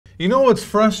You know what's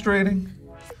frustrating?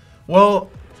 Well,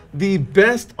 the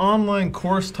best online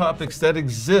course topics that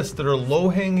exist that are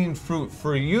low-hanging fruit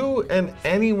for you and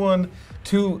anyone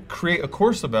to create a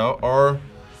course about are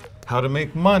how to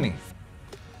make money,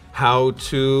 how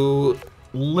to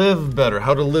live better,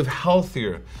 how to live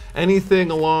healthier, anything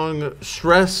along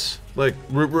stress, like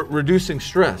reducing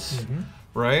stress,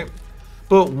 right?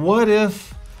 But what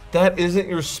if that isn't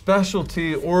your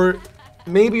specialty, or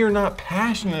maybe you're not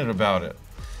passionate about it?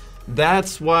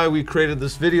 That's why we created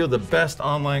this video, the best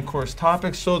online course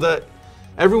topics, so that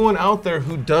everyone out there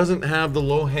who doesn't have the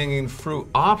low-hanging fruit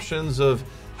options of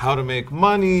how to make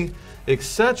money,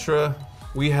 etc.,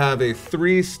 we have a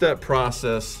 3-step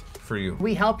process for you.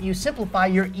 We help you simplify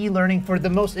your e-learning for the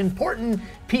most important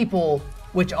people,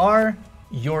 which are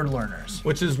your learners.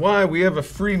 Which is why we have a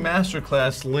free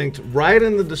masterclass linked right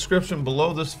in the description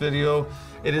below this video.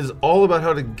 It is all about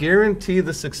how to guarantee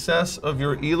the success of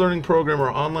your e-learning program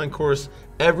or online course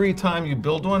every time you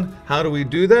build one. How do we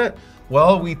do that?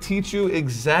 Well, we teach you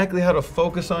exactly how to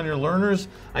focus on your learners,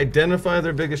 identify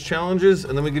their biggest challenges,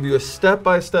 and then we give you a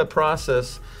step-by-step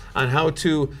process on how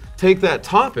to take that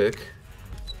topic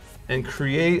and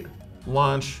create,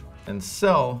 launch, and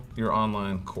sell your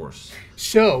online course.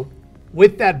 So,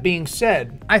 with that being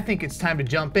said, I think it's time to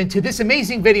jump into this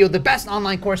amazing video, the best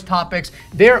online course topics.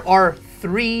 There are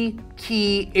 3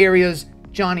 key areas.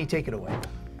 Johnny, take it away.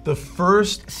 The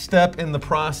first step in the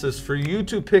process for you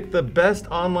to pick the best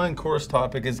online course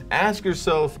topic is ask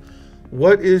yourself,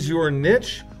 what is your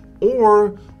niche,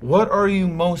 or what are you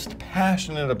most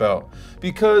passionate about?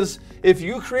 Because if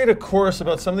you create a course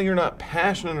about something you're not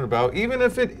passionate about, even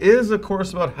if it is a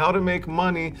course about how to make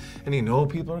money and you know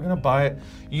people are gonna buy it,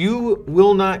 you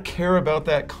will not care about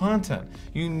that content.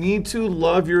 You need to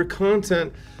love your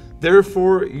content.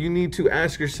 Therefore, you need to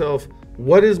ask yourself,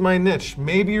 what is my niche?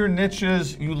 Maybe your niche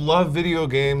is you love video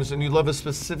games and you love a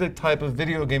specific type of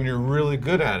video game and you're really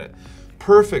good at it.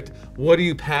 Perfect. What are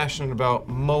you passionate about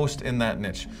most in that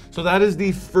niche? So that is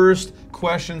the first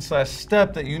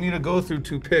question/step that you need to go through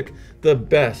to pick the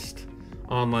best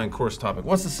online course topic.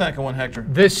 What's the second one, Hector?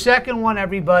 The second one,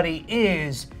 everybody,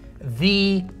 is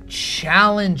the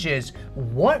challenges.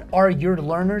 What are your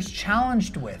learners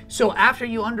challenged with? So after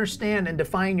you understand and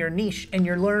define your niche and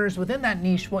your learners within that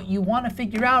niche, what you want to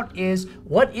figure out is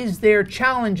what is their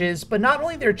challenges, but not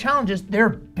only their challenges, their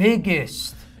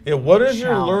biggest. Yeah, what is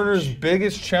your learner's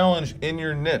biggest challenge in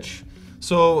your niche?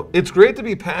 So it's great to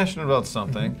be passionate about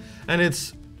something, and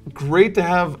it's great to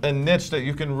have a niche that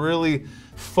you can really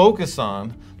focus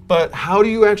on, but how do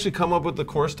you actually come up with the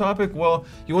course topic? Well,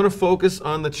 you want to focus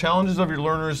on the challenges of your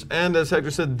learners, and as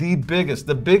Hector said, the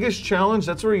biggest challenge,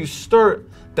 that's where you start.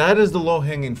 That is the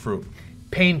low-hanging fruit.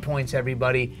 Pain points,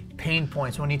 everybody. Pain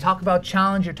points. When you talk about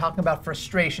challenge, you're talking about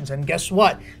frustrations, and guess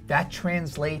what? That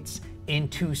translates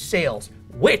into sales,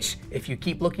 which, if you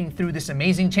keep looking through this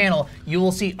amazing channel, you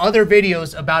will see other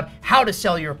videos about how to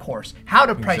sell your course, how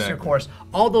to price your course,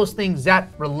 all those things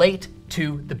that relate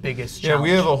to the biggest challenge. Yeah,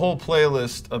 we have a whole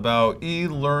playlist about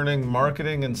e-learning,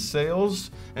 marketing, and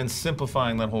sales, and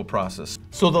simplifying that whole process.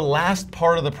 So the last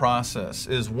part of the process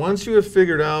is once you have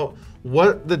figured out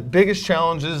what the biggest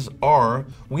challenges are,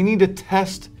 we need to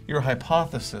test your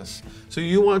hypothesis. So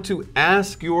you want to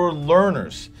ask your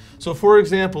learners. So for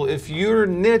example, if your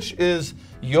niche is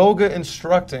yoga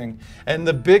instructing and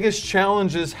the biggest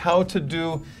challenge is how to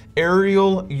do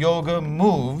aerial yoga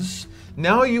moves,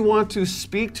 now you want to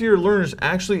speak to your learners,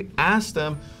 actually ask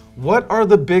them, what are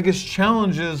the biggest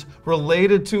challenges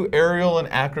related to aerial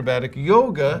and acrobatic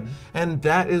yoga? And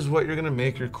that is what you're gonna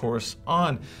make your course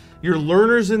on. Your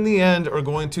learners in the end are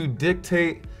going to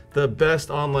dictate the best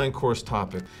online course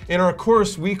topic. In our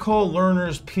course, we call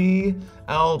learners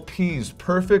PLPs,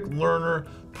 Perfect Learner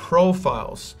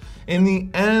Profiles. In the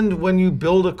end, when you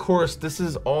build a course, this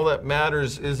is all that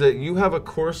matters, is that you have a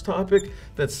course topic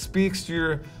that speaks to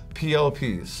your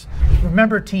PLPs.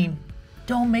 Remember, team,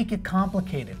 don't make it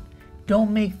complicated.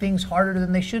 Don't make things harder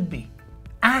than they should be.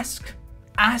 Ask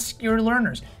your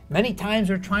learners. Many times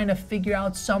we're trying to figure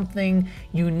out something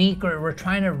unique, or we're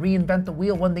trying to reinvent the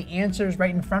wheel when the answer is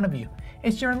right in front of you.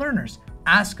 It's your learners.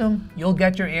 Ask them, you'll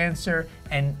get your answer,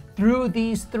 and through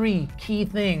these 3 key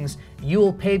things, you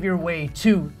will pave your way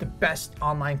to the best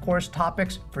online course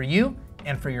topics for you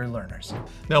and for your learners.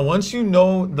 Now, once you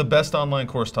know the best online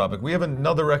course topic, we have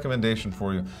another recommendation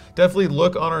for you. Definitely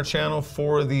look on our channel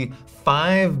for the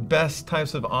 5 best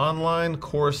types of online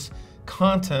course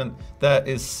content that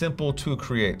is simple to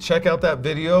create. Check out that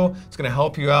video. It's going to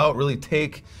help you out, really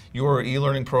take your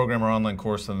e-learning program or online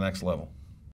course to the next level.